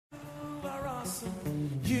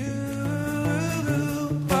You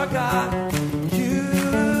are God. You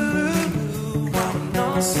are an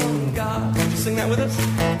awesome God. Sing that with us.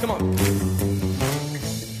 Come on.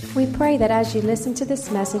 We pray that as you listen to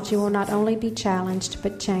this message, you will not only be challenged,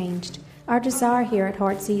 but changed. Our desire here at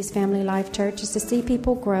Heartsease Family Life Church is to see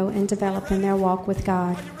people grow and develop in their walk with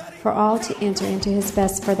God, for all to enter into His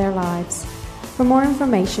best for their lives. For more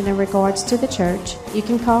information in regards to the church, you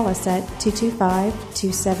can call us at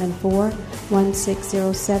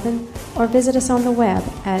 225-274-1607 or visit us on the web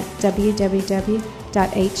at www.hflc.us.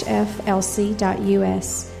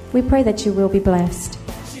 We pray that you will be blessed.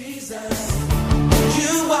 Jesus,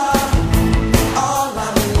 you are all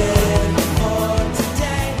I'm living for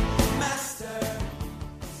today, Master,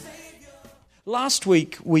 Savior. Last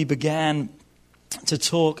week we began to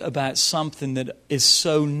talk about something that is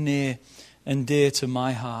so near and dear to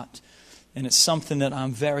my heart. And it's something that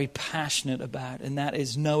I'm very passionate about, and that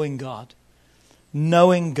is knowing God.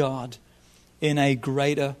 Knowing God in a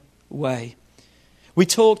greater way. We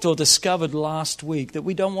talked or discovered last week that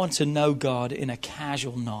we don't want to know God in a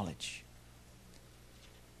casual knowledge.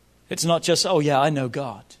 It's not just, oh yeah, I know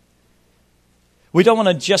God. We don't want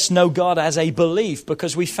to just know God as a belief,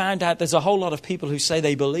 because we found out there's a whole lot of people who say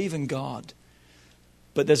they believe in God,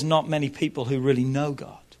 but there's not many people who really know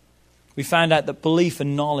God. We found out that belief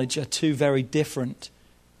and knowledge are two very different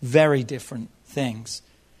things.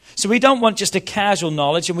 So we don't want just a casual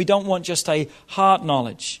knowledge, and we don't want just a heart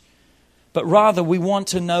knowledge. But rather we want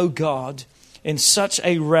to know God in such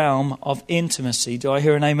a realm of intimacy. Do I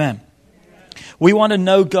hear an amen? We want to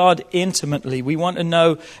know God intimately. We want to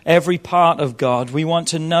know every part of God. We want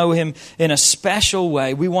to know Him in a special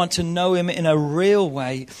way. We want to know Him in a real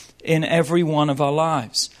way in every one of our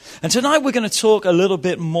lives. And tonight we're going to talk a little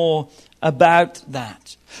bit more about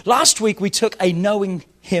that. Last week we took a knowing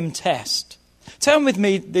Him test. Turn with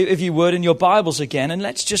me, if you would, in your Bibles again, and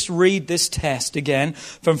let's just read this test again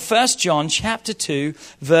from 1 John chapter 2,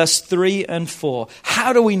 verse 3 and 4.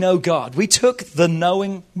 How do we know God? We took the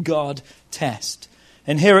knowing God test.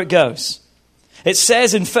 And here it goes. It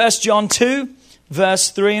says in 1 John 2,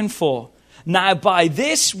 verse 3 and 4, now by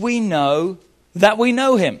this we know that we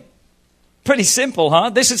know Him. Pretty simple, huh?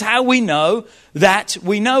 This is how we know that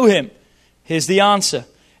we know Him. Here's the answer.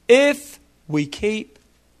 If we keep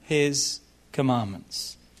His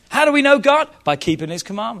commandments. How do we know God? By keeping His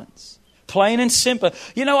commandments. Plain and simple.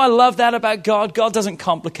 You know, I love that about God. God doesn't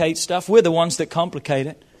complicate stuff. We're the ones that complicate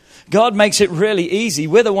it. God makes it really easy.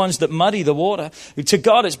 We're the ones that muddy the water. To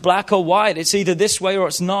God, it's black or white. It's either this way or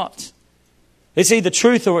it's not. It's either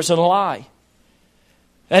truth or it's a lie.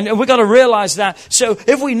 And we've got to realize that. So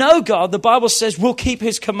if we know God, the Bible says we'll keep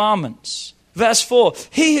His commandments. Verse 4,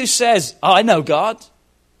 he who says, oh, I know God.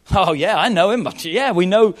 Oh, yeah, I know Him. But yeah, we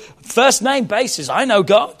know first name basis. I know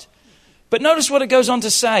God. But notice what it goes on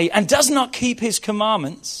to say, and does not keep His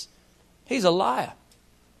commandments. He's a liar.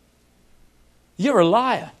 You're a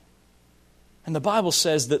liar. And the Bible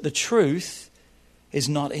says that the truth is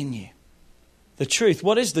not in you. The truth,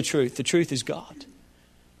 what is the truth? The truth is God.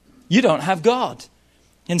 You don't have God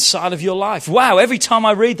inside of your life. Wow, every time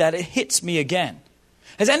I read that, it hits me again.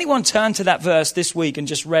 Has anyone turned to that verse this week and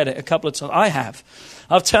just read it a couple of times? I have.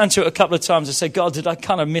 I've turned to it a couple of times and said, God, did I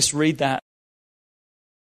kind of misread that?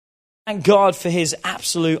 Thank God for His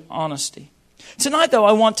absolute honesty. Tonight, though,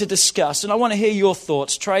 I want to discuss, and I want to hear your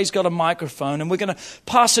thoughts. Trey's got a microphone, and we're going to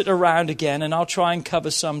pass it around again, and I'll try and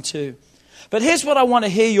cover some too. But here's what I want to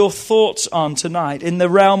hear your thoughts on tonight in the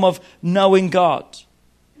realm of knowing God.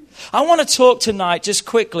 I want to talk tonight just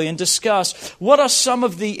quickly and discuss what are some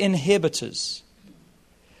of the inhibitors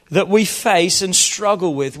that we face and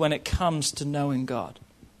struggle with when it comes to knowing God.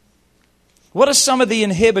 What are some of the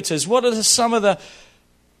inhibitors? What are some of the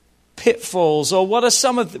pitfalls? Or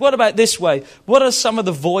what about this way? What are some of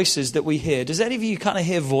the voices that we hear? Does any of you kind of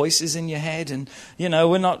hear voices in your head? And, you know,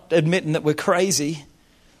 we're not admitting that we're crazy,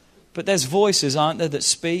 but there's voices, aren't there, that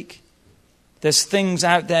speak? There's things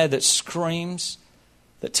out there that screams,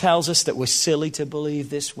 that tells us that we're silly to believe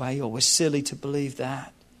this way or we're silly to believe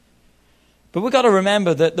that. But we've got to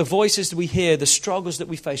remember that the voices that we hear, the struggles that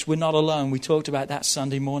we face, we're not alone. We talked about that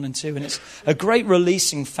Sunday morning too. And it's a great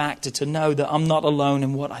releasing factor to know that I'm not alone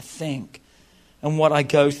in what I think and what I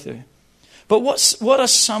go through. But what are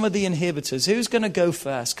some of the inhibitors? Who's going to go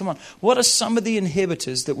first? Come on. What are some of the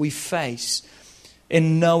inhibitors that we face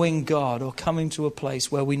in knowing God or coming to a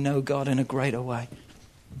place where we know God in a greater way?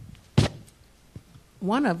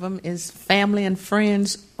 One of them is family and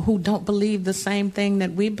friends who don't believe the same thing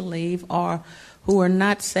that we believe, or who are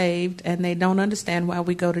not saved and they don't understand why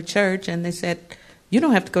we go to church. And they said, you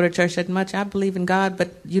don't have to go to church that much. I believe in God,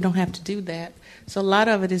 but you don't have to do that. So a lot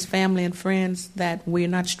of it is family and friends that we're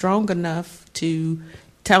not strong enough to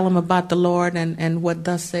tell them about the Lord and what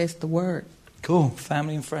thus says the Word. Cool.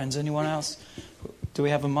 Family and friends. Anyone else? Do we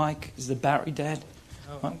have a mic? Is the battery dead?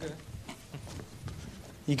 Oh, I'm good.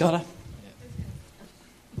 You got it?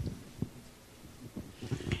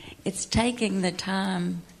 It's taking the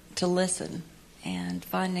time to listen and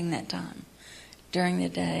finding that time during the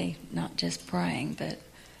day, not just praying, but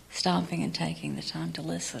stopping and taking the time to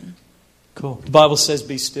listen. Cool. The Bible says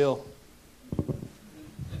be still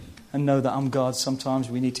and know that I'm God. Sometimes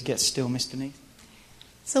we need to get still, Mr. Neath.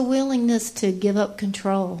 It's a willingness to give up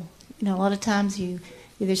control. You know, a lot of times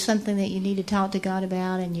there's something that you need to talk to God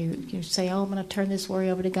about, and you say, "Oh, I'm going to turn this worry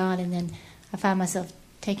over to God," and then I find myself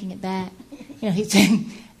taking it back. You know, he's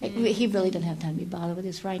saying, "He really doesn't have time to be bothered with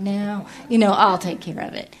this right now. You know, I'll take care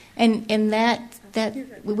of it." And that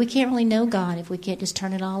we can't really know God if we can't just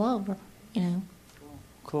turn it all over. You know.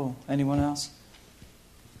 Cool. Anyone else?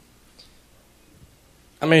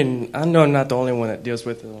 I mean, I know I'm not the only one that deals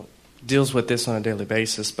with this on a daily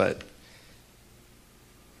basis, but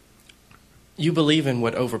you believe in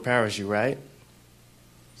what overpowers you, right?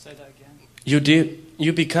 Say that again.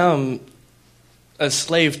 You become a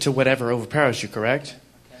slave to whatever overpowers you, correct?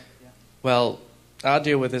 Okay, yeah. Well, I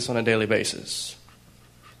deal with this on a daily basis.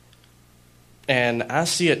 And I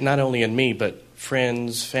see it not only in me, but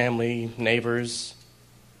friends, family, neighbors.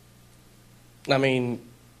 I mean,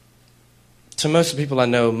 to most of the people I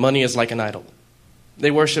know, money is like an idol.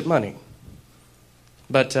 They worship money.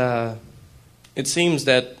 But it seems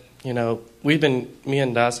that, you know, me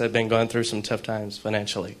and Das have been going through some tough times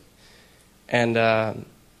financially. And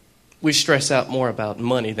we stress out more about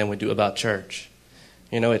money than we do about church.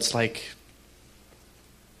 You know, it's like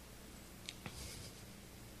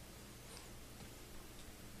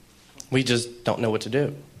we just don't know what to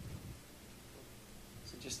do.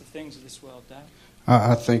 So just the things of this world, Dad?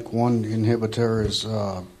 I think one inhibitor is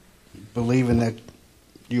believing that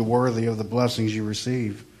you're worthy of the blessings you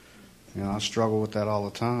receive. You know, I struggle with that all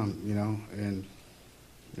the time, you know, and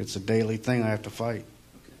it's a daily thing I have to fight.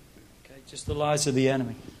 Okay, just the lies of the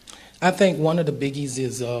enemy. I think one of the biggies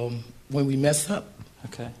is when we mess up.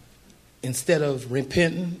 Okay. Instead of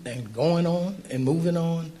repenting and going on and moving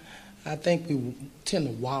on, I think we tend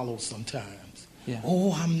to wallow sometimes. Yeah.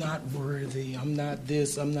 Oh, I'm not worthy. I'm not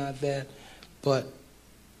this. I'm not that. But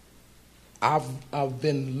I've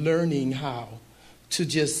been learning how to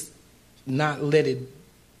just not let it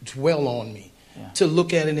dwell on me. Yeah. To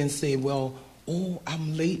look at it and say, well, oh,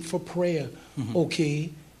 I'm late for prayer. Mm-hmm.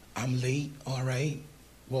 Okay, I'm late. All right.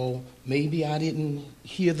 Well, maybe I didn't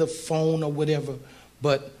hear the phone or whatever,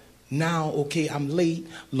 but now, okay, I'm late.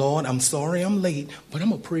 Lord, I'm sorry I'm late, but I'm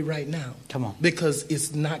going to pray right now. Come on. Because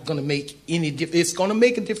it's not going to make any difference. It's going to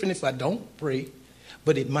make a difference if I don't pray,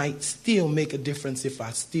 but it might still make a difference if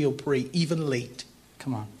I still pray, even late.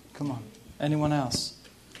 Come on. Come on. Anyone else?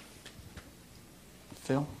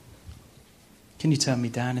 Phil? Can you turn me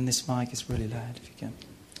down in this mic? It's really loud if you can.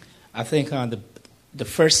 I think the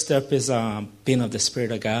first step is being of the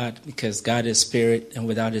Spirit of God, because God is Spirit, and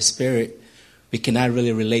without His Spirit, we cannot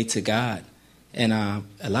really relate to God. And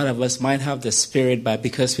a lot of us might have the Spirit, but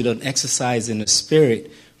because we don't exercise in the Spirit,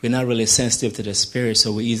 we're not really sensitive to the Spirit,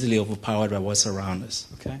 so we're easily overpowered by what's around us.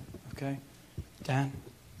 Okay. Dan?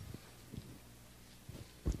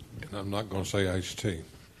 And I'm not going to say H.T.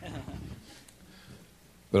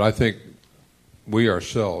 But I think we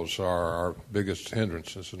ourselves are our biggest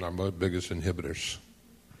hindrances and our biggest inhibitors.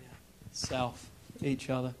 Self, each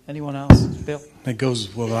other. Anyone else? Bill? That goes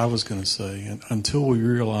with what I was going to say. And until we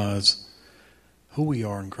realize who we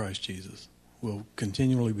are in Christ Jesus, we'll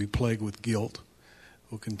continually be plagued with guilt.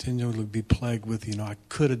 We'll continually be plagued with, I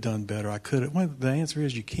could have done better. Well, the answer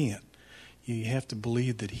is you can't. You have to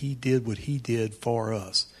believe that He did what He did for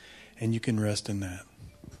us, and you can rest in that.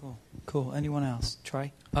 Cool. Anyone else?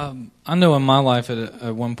 Trey? I know in my life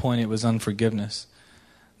at one point it was unforgiveness,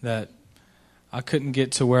 that I couldn't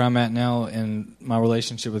get to where I'm at now in my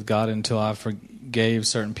relationship with God until I forgave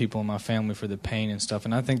certain people in my family for the pain and stuff.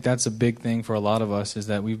 And I think that's a big thing for a lot of us, is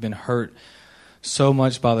that we've been hurt so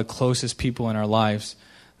much by the closest people in our lives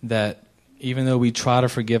that even though we try to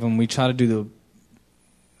forgive them, we try to do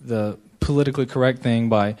the politically correct thing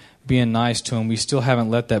by being nice to them, we still haven't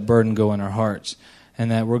let that burden go in our hearts. And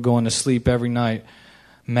that we're going to sleep every night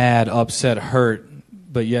mad, upset, hurt,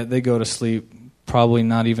 but yet they go to sleep probably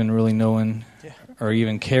not even really knowing or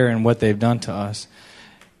even caring what they've done to us.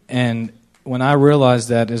 And when I realized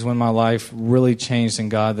that is when my life really changed in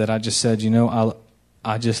God, that I just said,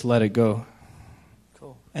 I just let it go.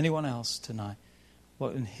 Cool. Anyone else tonight?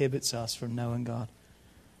 What inhibits us from knowing God?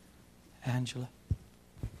 Angela.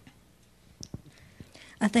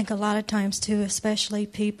 I think a lot of times, too, especially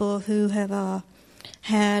people who have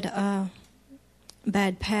had a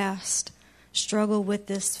bad past, struggle with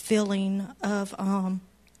this feeling of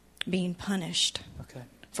being punished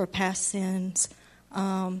for past sins,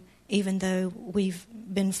 even though we've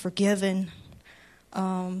been forgiven.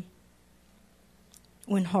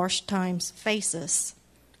 When harsh times face us,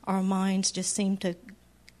 our minds just seem to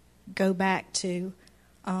go back to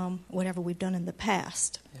whatever we've done in the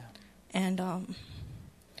past. Yeah. And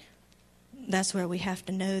that's where we have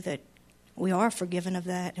to know that we are forgiven of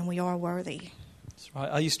that and we are worthy. That's right.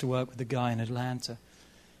 I used to work with a guy in Atlanta.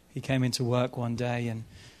 He came into work one day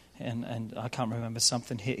and I can't remember,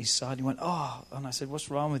 something hit his side. He went, "Oh," and I said, "What's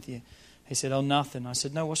wrong with you?" He said, "Oh, nothing." I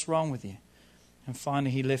said, "No, what's wrong with you?" And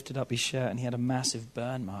finally he lifted up his shirt and he had a massive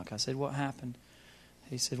burn mark. I said, "What happened?"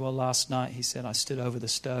 He said, "Well, last night," he said, "I stood over the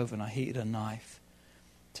stove and I heated a knife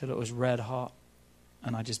till it was red hot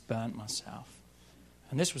and I just burnt myself."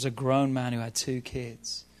 And this was a grown man who had 2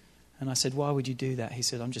 kids. And I said, "Why would you do that?" He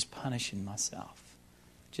said, "I'm just punishing myself."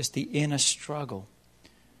 Just the inner struggle,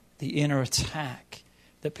 the inner attack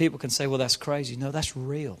that people can say, "Well, that's crazy." No, that's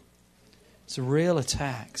real. It's real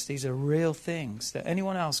attacks. These are real things. That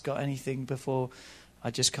anyone else got anything before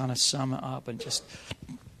I just kind of sum it up and just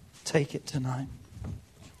take it tonight?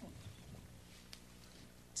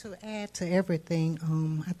 To add to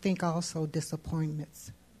everything, I think also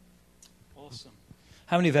disappointments. Awesome.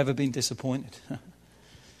 How many have ever been disappointed?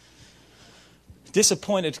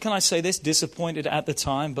 Disappointed, can I say this? Disappointed at the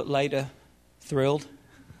time, but later thrilled.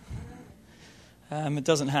 It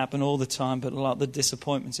doesn't happen all the time, but a lot of the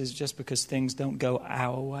disappointments is just because things don't go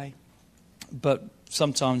our way. But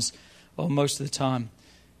sometimes, or most of the time,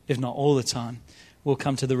 if not all the time, we'll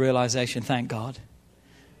come to the realization, thank God,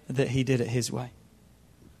 that He did it His way.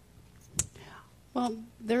 Well,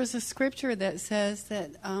 there's a scripture that says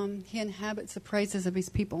that He inhabits the praises of His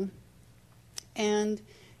people. And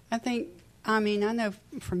I know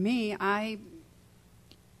for me, I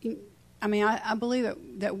believe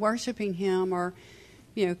that worshiping Him, or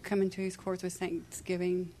coming to His courts with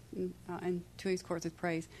thanksgiving and to His courts with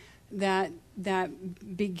praise, that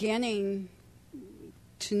beginning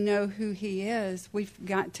to know who He is, we've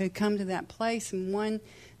got to come to that place. And one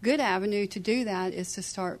good avenue to do that is to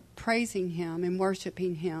start praising Him and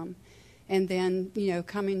worshiping Him, and then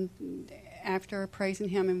coming after praising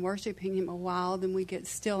Him and worshiping Him a while, then we get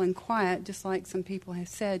still and quiet, just like some people have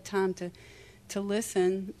said, time to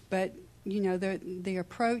listen. But the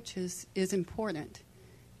approach is important.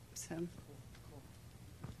 So,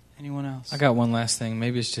 anyone else? I got one last thing.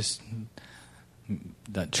 Maybe it's just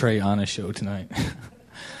that Trey Anna show tonight.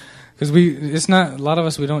 Because it's not, a lot of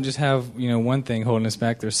us, we don't just have one thing holding us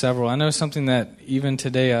back. There's several. I know something that even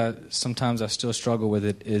today, sometimes I still struggle with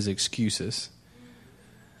it, is excuses.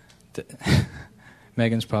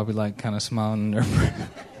 Megan's probably kind of smiling in her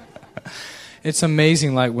It's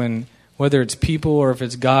amazing, whether it's people or if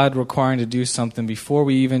it's God requiring to do something, before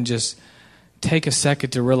we even just take a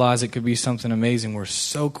second to realize it could be something amazing, we're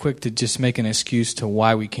so quick to just make an excuse to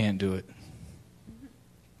why we can't do it.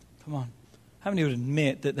 Come on. How many would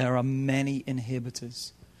admit that there are many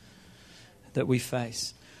inhibitors that we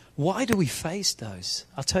face? Why do we face those?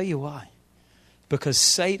 I'll tell you why. Because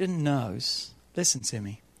Satan knows, listen to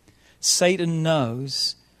me, Satan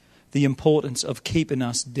knows the importance of keeping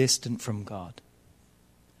us distant from God.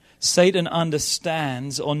 Satan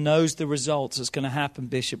understands or knows the results that's going to happen,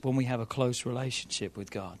 Bishop, when we have a close relationship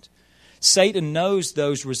with God. Satan knows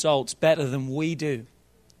those results better than we do.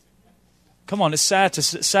 Come on, it's sad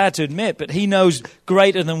to admit, but he knows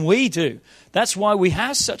greater than we do. That's why we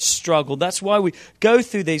have such struggle. That's why we go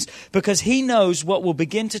through these, because he knows what will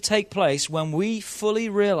begin to take place when we fully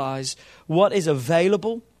realize what is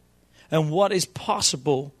available and what is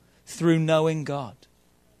possible through knowing God.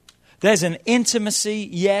 There's an intimacy,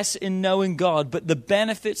 yes, in knowing God, but the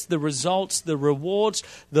benefits, the results, the rewards,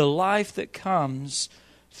 the life that comes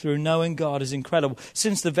through knowing God is incredible.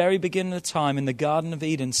 Since the very beginning of time in the Garden of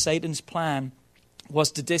Eden, Satan's plan was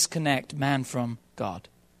to disconnect man from God.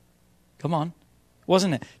 Come on,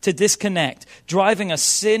 wasn't it? To disconnect, driving a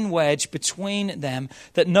sin wedge between them,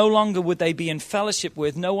 that no longer would they be in fellowship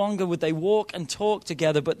with, no longer would they walk and talk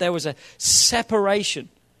together, but there was a separation.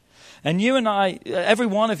 And you and I, every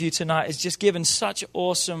one of you tonight is just given such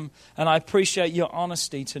awesome, and I appreciate your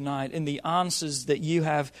honesty tonight in the answers that you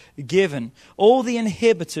have given. All the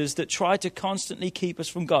inhibitors that try to constantly keep us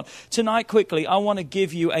from God. Tonight, quickly, I want to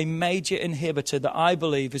give you a major inhibitor that I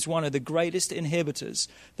believe is one of the greatest inhibitors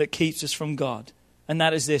that keeps us from God. And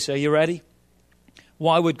that is this. Are you ready?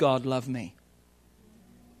 Why would God love me?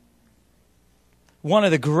 one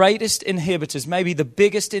of the greatest inhibitors, maybe the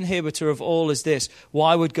biggest inhibitor of all, is this: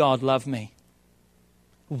 why would God love me?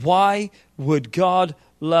 Why would God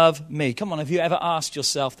love me? Come on, have you ever asked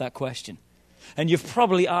yourself that question? And you've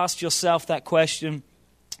probably asked yourself that question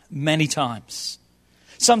many times.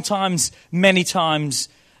 Sometimes many times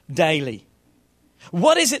daily.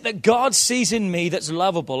 What is it that God sees in me that's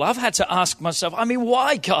lovable? I've had to ask myself,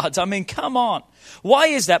 why, God? Come on. Why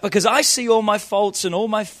is that? Because I see all my faults and all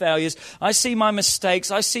my failures. I see my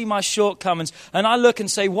mistakes. I see my shortcomings. And I look and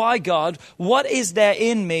say, why, God? What is there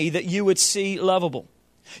in me that you would see lovable?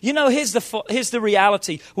 You know, here's the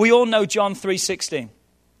reality. We all know John 3:16.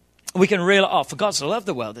 We can reel it off. For God so loved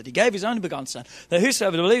the world that he gave his only begotten Son, that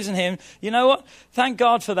whosoever believes in him, you know what? Thank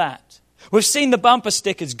God for that. We've seen the bumper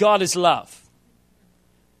stickers, God is love.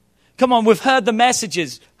 Come on, we've heard the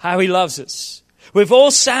messages, how he loves us. We've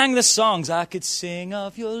all sang the songs, I could sing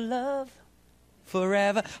of your love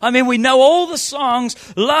forever. We know all the songs,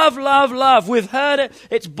 love, love, love. We've heard it,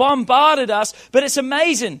 it's bombarded us, but it's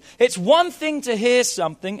amazing. It's one thing to hear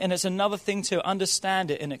something, and it's another thing to understand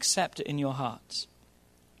it and accept it in your hearts.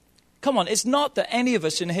 Come on, it's not that any of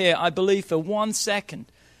us in here, I believe for 1 second,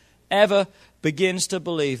 ever begins to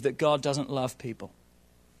believe that God doesn't love people.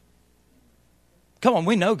 Come on,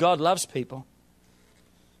 we know God loves people,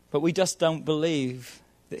 but we just don't believe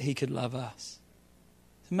that he could love us.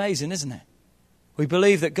 It's amazing, isn't it? We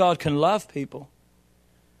believe that God can love people,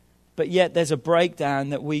 but yet there's a breakdown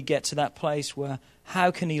that we get to that place where,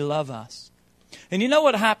 how can he love us? And you know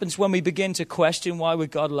what happens when we begin to question why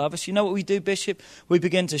would God love us? You know what we do, Bishop? We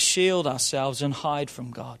begin to shield ourselves and hide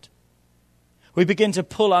from God. We begin to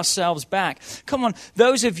pull ourselves back. Come on,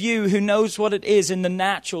 those of you who knows what it is in the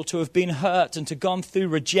natural to have been hurt and to gone through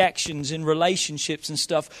rejections in relationships and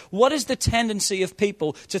stuff, what is the tendency of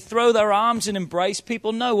people to throw their arms and embrace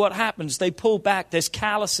people? No, what happens? They pull back. There's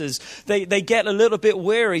calluses. They get a little bit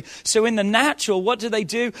weary. So in the natural, what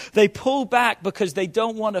do? They pull back because they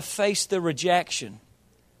don't want to face the rejection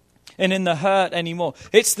and in the hurt anymore.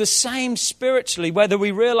 It's the same spiritually, whether we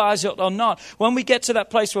realize it or not. When we get to that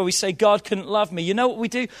place where we say, God couldn't love me, you know what we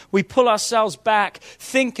do? We pull ourselves back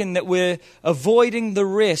thinking that we're avoiding the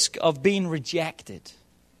risk of being rejected.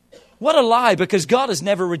 What a lie, because God has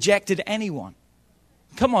never rejected anyone.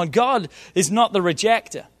 Come on, God is not the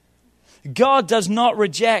rejecter. God does not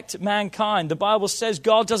reject mankind. The Bible says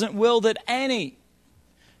God doesn't will that any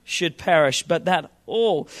should perish, but that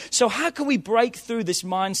all. So how can we break through this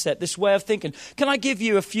mindset, this way of thinking? Can I give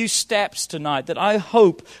you a few steps tonight that I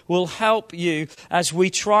hope will help you as we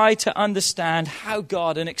try to understand how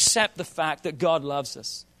God and accept the fact that God loves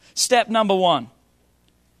us? Step number 1.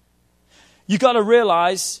 You got to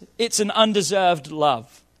realize it's an undeserved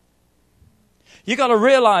love. You got to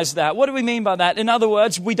realize that. What do we mean by that? In other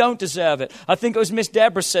words, we don't deserve it. I think it was Miss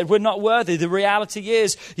Deborah said, we're not worthy. The reality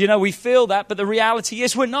is, we feel that, but the reality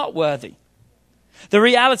is we're not worthy. The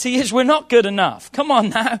reality is we're not good enough. Come on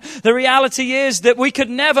now. The reality is that we could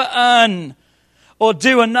never earn or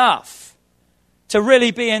do enough to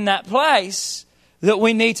really be in that place that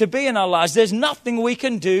we need to be in our lives. There's nothing we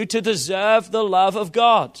can do to deserve the love of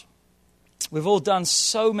God. We've all done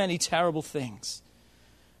so many terrible things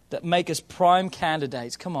that make us prime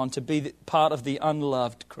candidates, to be part of the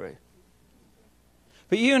unloved crew.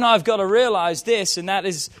 But you and I have got to realize this, and that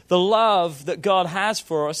is the love that God has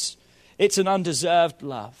for us. It's an undeserved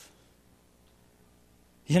love.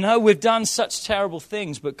 We've done such terrible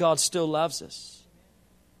things, but God still loves us.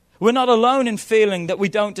 We're not alone in feeling that we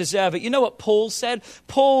don't deserve it. You know what Paul said?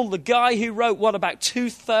 Paul, the guy who wrote, about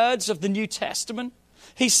 2/3 of the New Testament?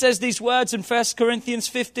 He says these words in 1 Corinthians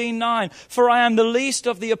 15:9, for I am the least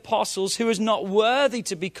of the apostles who is not worthy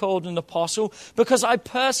to be called an apostle because I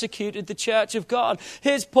persecuted the church of God.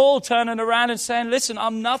 Here's Paul turning around and saying, listen,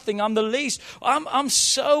 I'm nothing. I'm the least. I'm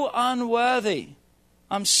so unworthy.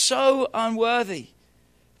 I'm so unworthy.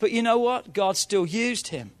 But you know what? God still used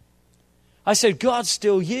him. I said, God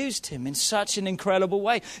still used him in such an incredible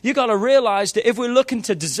way. You got to realize that if we're looking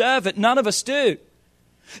to deserve it, none of us do.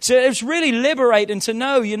 So it's really liberating to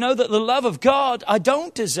know, that the love of God, I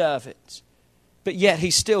don't deserve it. But yet he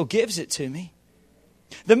still gives it to me.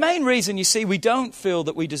 The main reason, you see, we don't feel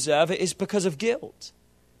that we deserve it is because of guilt.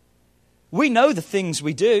 We know the things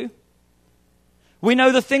we do. We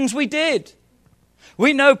know the things we did.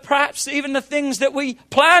 We know perhaps even the things that we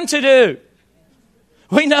plan to do.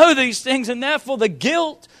 We know these things, and therefore the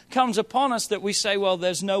guilt comes upon us that we say, well,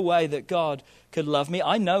 there's no way that God could love me.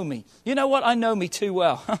 I know me. You know what? I know me too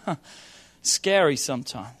well. Scary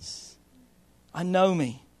sometimes. I know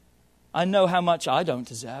me. I know how much I don't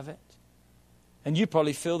deserve it. And you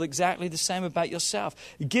probably feel exactly the same about yourself.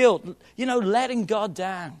 Guilt, letting God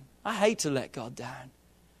down. I hate to let God down.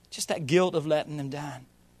 Just that guilt of letting him down.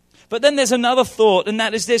 But then there's another thought, and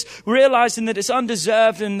that is this, realizing that it's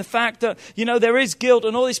undeserved and the fact that, there is guilt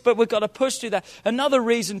and all this, but we've got to push through that. Another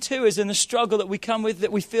reason, too, is in the struggle that we come with,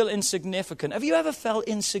 that we feel insignificant. Have you ever felt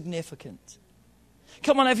insignificant?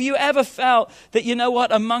 Come on, have you ever felt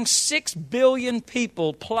that, among 6 billion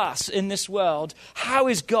people plus in this world, how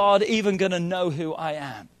is God even going to know who I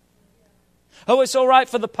am? Oh, it's all right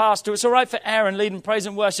for the pastor, it's all right for Aaron leading praise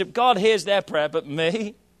and worship. God hears their prayer, but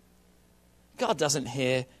me? God doesn't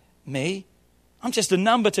hear me. I'm just a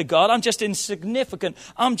number to God. I'm just insignificant.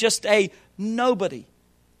 I'm just a nobody.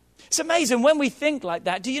 It's amazing when we think like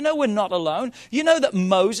that. Do you know we're not alone? You know that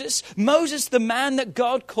Moses, the man that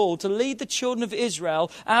God called to lead the children of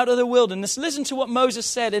Israel out of the wilderness. Listen to what Moses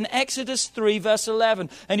said in Exodus 3 verse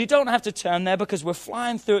 11. And you don't have to turn there because we're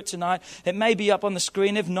flying through it tonight. It may be up on the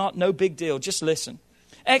screen. If not, no big deal. Just listen.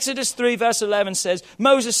 Exodus 3 verse 11 says,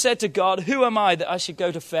 Moses said to God, who am I that I should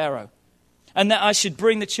go to Pharaoh? And that I should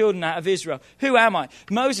bring the children out of Israel. Who am I?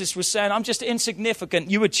 Moses was saying, I'm just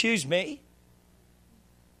insignificant. You would choose me?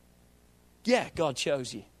 Yeah, God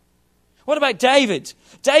chose you. What about David?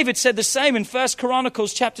 David said the same in 1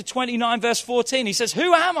 Chronicles chapter 29 verse 14. He says,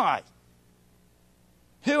 who am I?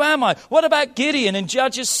 Who am I? What about Gideon in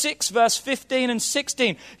Judges 6 verse 15 and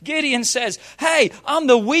 16? Gideon says, hey, I'm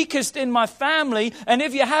the weakest in my family, and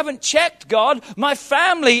if you haven't checked, God, my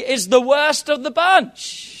family is the worst of the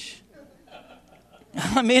bunch.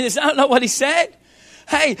 I mean, is that not what he said?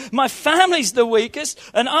 Hey, my family's the weakest,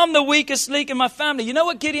 and I'm the weakest link in my family. You know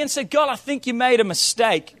what Gideon said? God, I think you made a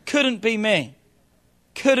mistake. Couldn't be me.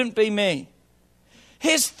 Couldn't be me.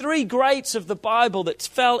 Here's 3 greats of the Bible that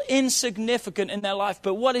fell insignificant in their life.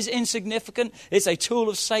 But what is insignificant? It's a tool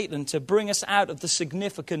of Satan to bring us out of the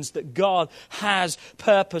significance that God has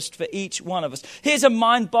purposed for each one of us. Here's a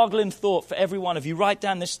mind-boggling thought for every one of you. Write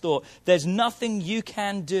down this thought. There's nothing you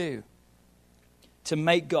can do to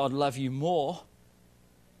make God love you more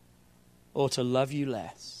or to love you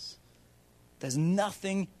less. There's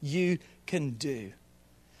nothing you can do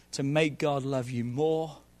to make God love you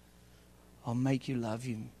more or make you love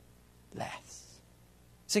you less.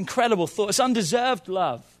 It's an incredible thought. It's undeserved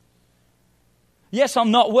love. Yes,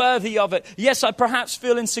 I'm not worthy of it. Yes, I perhaps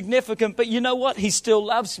feel insignificant, but you know what? He still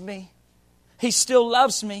loves me. He still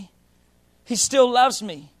loves me. He still loves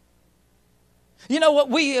me. You know what?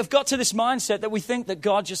 We have got to this mindset that we think that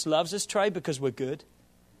God just loves us, Trey, because we're good.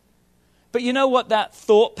 But you know what that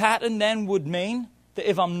thought pattern then would mean? That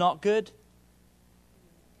if I'm not good,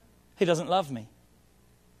 he doesn't love me.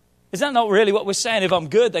 Is that not really what we're saying? If I'm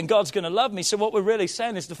good, then God's going to love me. So what we're really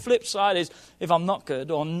saying is the flip side is if I'm not good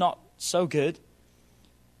or not so good,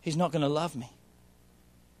 he's not going to love me.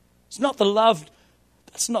 It's not the love.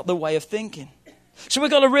 That's not the way of thinking. So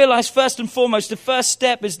we've got to realize first and foremost, the first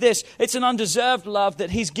step is this. It's an undeserved love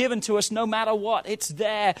that he's given to us no matter what. It's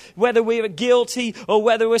there. Whether we're guilty or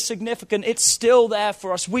whether we're significant, it's still there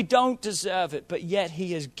for us. We don't deserve it, but yet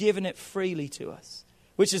he has given it freely to us.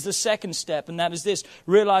 Which is the second step, and that is this.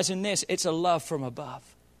 Realizing this, it's a love from above.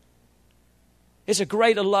 It's a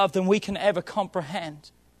greater love than we can ever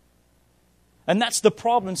comprehend. And that's the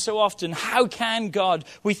problem so often. How can God?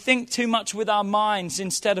 We think too much with our minds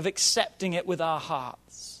instead of accepting it with our hearts.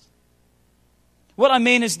 What I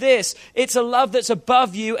mean is this. It's a love that's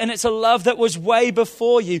above you, and it's a love that was way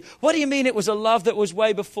before you. What do you mean it was a love that was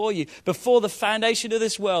way before you? Before the foundation of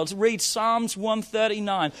this world. Read Psalms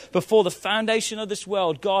 139. Before the foundation of this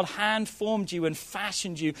world, God hand-formed you and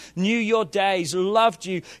fashioned you, knew your days, loved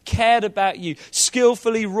you, cared about you,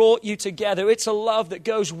 skillfully wrought you together. It's a love that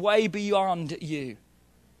goes way beyond you.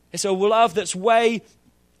 It's a love that's way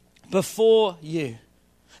before you.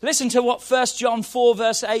 Listen to what 1 John 4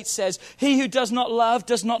 verse 8 says. He who does not love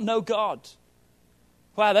does not know God.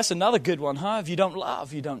 Wow, that's another good one, huh? If you don't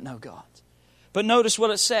love, you don't know God. But notice what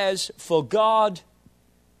it says. For God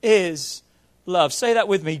is love. Say that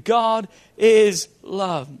with me. God is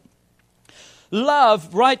love.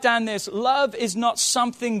 Love, write down this. Love is not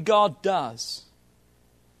something God does.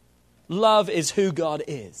 Love is who God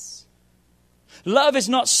is. Love is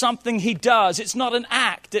not something he does. It's not an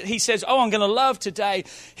act that he says, oh, I'm going to love today.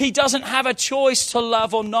 He doesn't have a choice to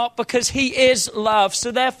love or not because he is love. So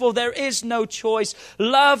therefore, there is no choice.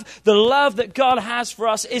 Love, the love that God has for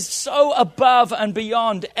us is so above and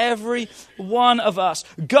beyond every one of us.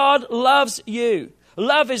 God loves you.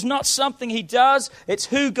 Love is not something he does. It's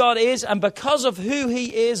who God is. And because of who he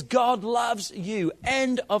is, God loves you.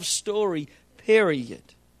 End of story,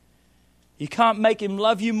 period. You can't make him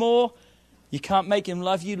love you more. You can't make him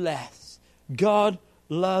love you less. God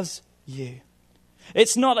loves you.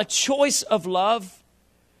 It's not a choice of love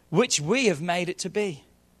which we have made it to be.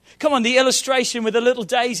 Come on, the illustration with the little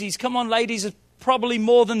daisies. Come on, ladies, are probably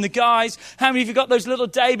more than the guys. How many of you got those little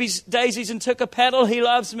daisies and took a petal? He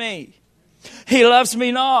loves me. He loves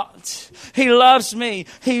me not. He loves me.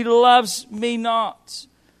 He loves me not.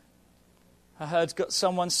 I heard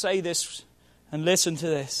someone say this, and listen to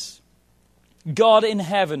this. God in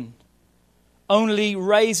heaven only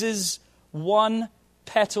raises one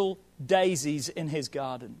petal daisies in his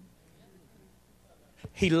garden.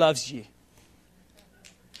 He loves you.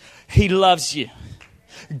 He loves you.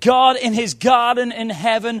 God in his garden in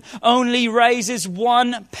heaven only raises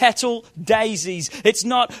one petal daisies. It's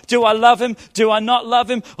not, do I love him? Do I not love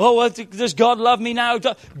him? Oh, well, does God love me now?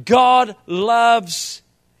 God loves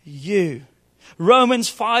you. Romans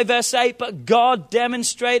 5 verse 8, but God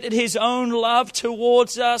demonstrated his own love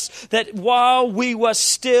towards us, that while we were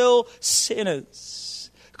still sinners,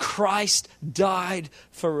 Christ died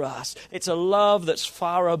for us. It's a love that's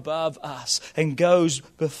far above us and goes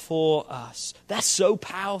before us. That's so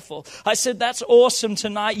powerful. I said, that's awesome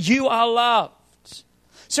tonight. You are loved.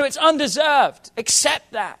 So it's undeserved.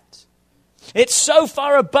 Accept that. It's so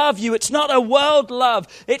far above you. It's not a world love.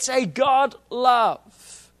 It's a God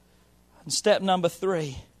love. And step number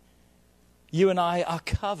 3, you and I are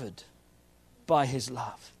covered by his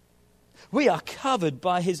love. We are covered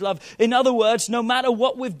by his love. In other words, no matter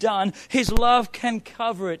what we've done, his love can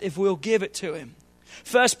cover it if we'll give it to him.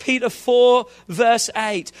 1 Peter 4 verse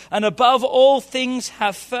 8, and above all things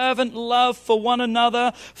have fervent love for one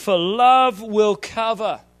another, for love will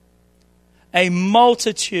cover a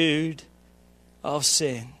multitude of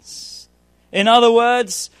sins. In other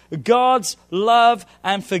words, God's love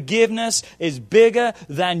and forgiveness is bigger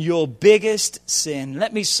than your biggest sin.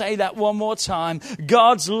 Let me say that one more time.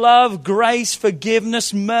 God's love, grace,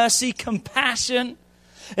 forgiveness, mercy, compassion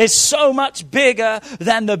is so much bigger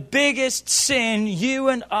than the biggest sin you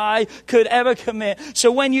and I could ever commit. So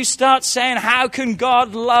when you start saying, how can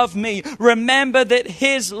God love me? Remember that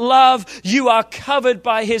his love, you are covered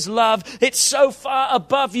by his love. It's so far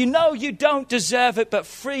above you. No, you don't deserve it, but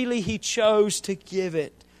freely he chose to give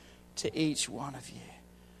it to each one of you.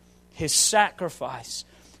 His sacrifice,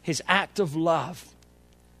 his act of love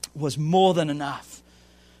was more than enough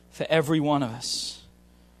for every one of us.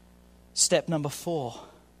 Step number 4.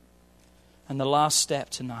 And the last step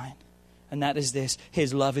tonight, and that is this: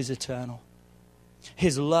 his love is eternal.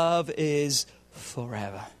 His love is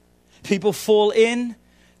forever. People fall in,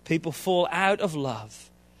 people fall out of love.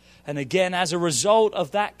 And again, as a result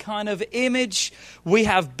of that kind of image, we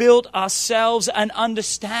have built ourselves an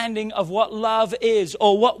understanding of what love is,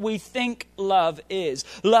 or what we think love is.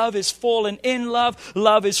 Love is falling in love.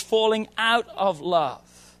 Love is falling out of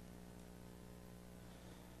love.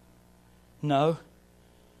 No.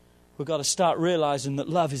 We've got to start realizing that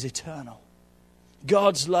love is eternal.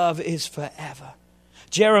 God's love is forever.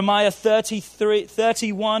 Jeremiah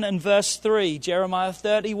 31 and verse 3. Jeremiah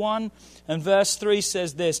 31 and verse 3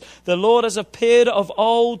 says this: the Lord has appeared of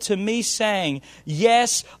old to me, saying,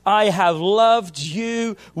 yes, I have loved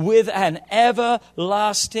you with an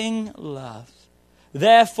everlasting love.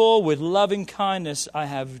 Therefore, with loving kindness I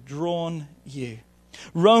have drawn you.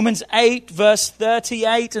 Romans 8 verse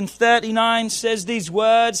 38 and 39 says these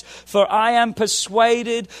words: for I am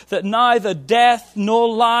persuaded that neither death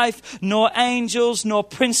nor life, nor angels, nor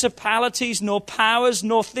principalities, nor powers,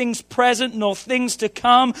 nor things present, nor things to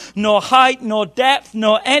come, nor height, nor depth,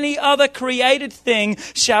 nor any other created thing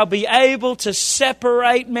shall be able to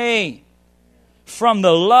separate me from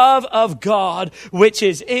the love of God, which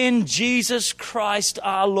is in Jesus Christ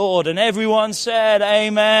our Lord. And everyone said,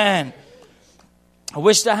 amen. I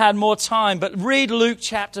wished I had more time, but read Luke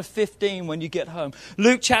chapter 15 when you get home.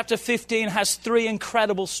 Luke chapter 15 has 3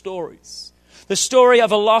 incredible stories. The story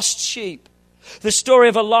of a lost sheep, the story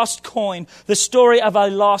of a lost coin, the story of a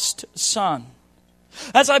lost son.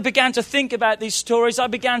 As I began to think about these stories, I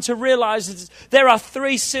began to realize that there are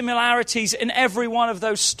 3 similarities in every one of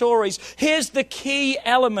those stories. Here's the key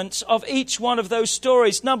elements of each one of those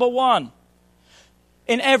stories. Number 1,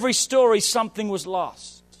 in every story, something was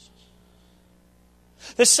lost.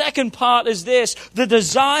 The second part is this: the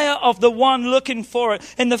desire of the one looking for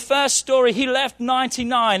it. In the first story, he left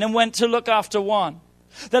 99 and went to look after 1.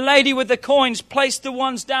 The lady with the coins placed the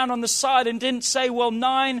ones down on the side and didn't say, well,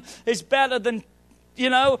 9 is better than,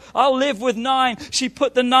 I'll live with 9. She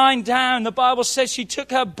put the 9 down. The Bible says she took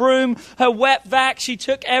her broom, her wet vac, she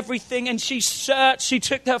took everything and she searched. She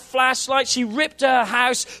took her flashlight, she ripped her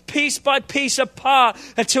house piece by piece apart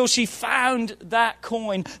until she found that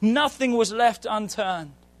coin. Nothing was left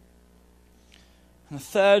unturned. And the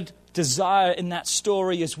third desire in that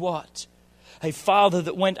story is what? A father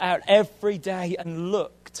that went out every day and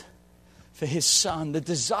looked for his son, the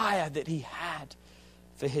desire that he had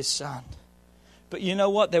for his son. But you know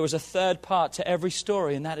what? There was a third part to every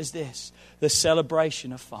story, and that is this: the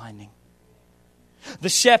celebration of finding. The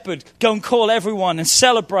shepherd, go and call everyone and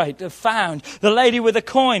celebrate. They've found. The lady with the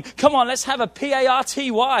coin, come on, let's have a party.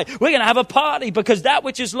 We're going to have a party because that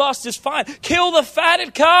which is lost is fine. Kill the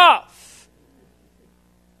fatted calf.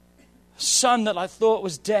 Son that I thought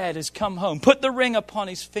was dead has come home. Put the ring upon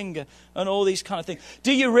his finger and all these kind of things.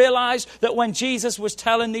 Do you realize that when Jesus was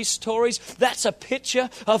telling these stories, that's a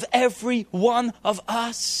picture of every one of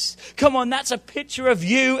us? Come on, that's a picture of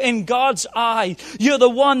you in God's eye. You're the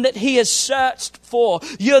one that he has searched for.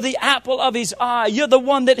 You're the apple of his eye. You're the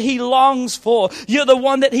one that he longs for. You're the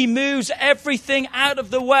one that he moves everything out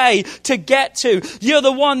of the way to get to. You're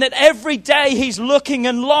the one that every day he's looking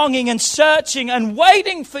and longing and searching and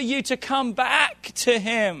waiting for you to come back to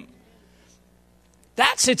him.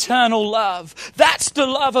 That's eternal love. That's the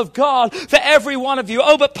love of God for every one of you.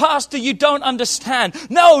 Oh, but Pastor, you don't understand.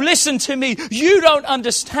 No, listen to me. You don't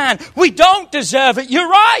understand. We don't deserve it. You're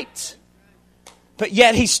right. But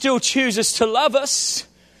yet he still chooses to love us.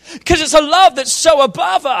 Because it's a love that's so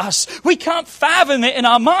above us. We can't fathom it in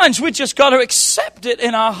our minds. We just got to accept it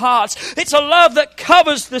in our hearts. It's a love that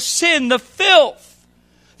covers the sin, the filth,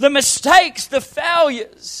 the mistakes, the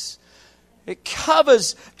failures. It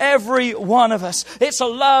covers every one of us. It's a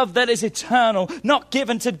love that is eternal, not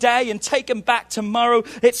given today and taken back tomorrow.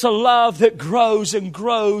 It's a love that grows and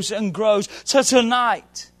grows and grows. So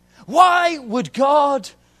tonight, why would God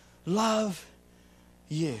love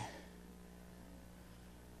you?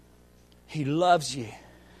 He loves you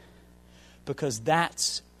because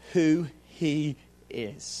that's who he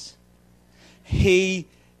is. He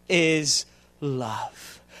is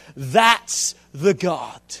love. That's the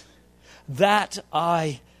God that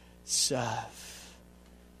I serve.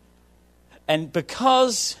 And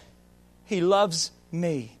because he loves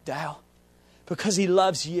me, Dale, because he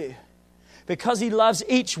loves you, because he loves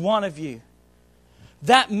each one of you,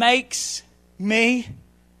 that makes me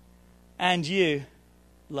and you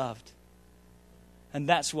loved. And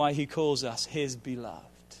that's why he calls us his beloved.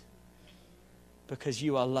 Because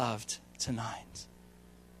you are loved tonight.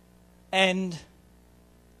 End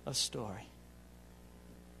of story.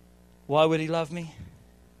 Why would he love me?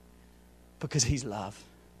 Because he's love.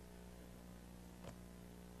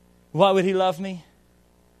 Why would he love me?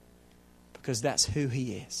 Because that's who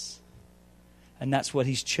he is. And that's what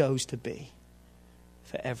he's chose to be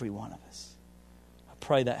for every one of us. I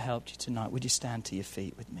pray that helped you tonight. Would you stand to your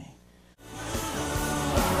feet with me?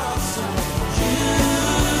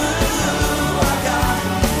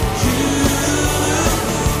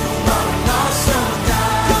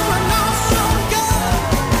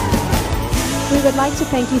 We would like to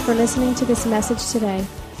thank you for listening to this message today.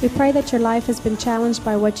 We pray that your life has been challenged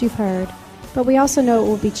by what you've heard, but we also know it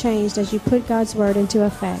will be changed as you put God's Word into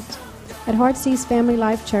effect. At Heartsease Family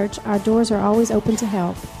Life Church, our doors are always open to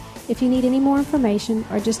help. If you need any more information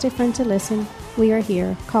or just a friend to listen, we are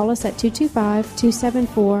here. Call us at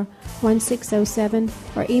 225-274-1607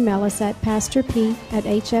 or email us at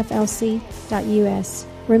pastorp@hflc.us.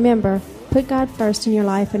 Remember, put God first in your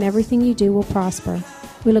life and everything you do will prosper.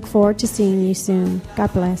 We look forward to seeing you soon.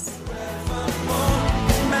 God bless.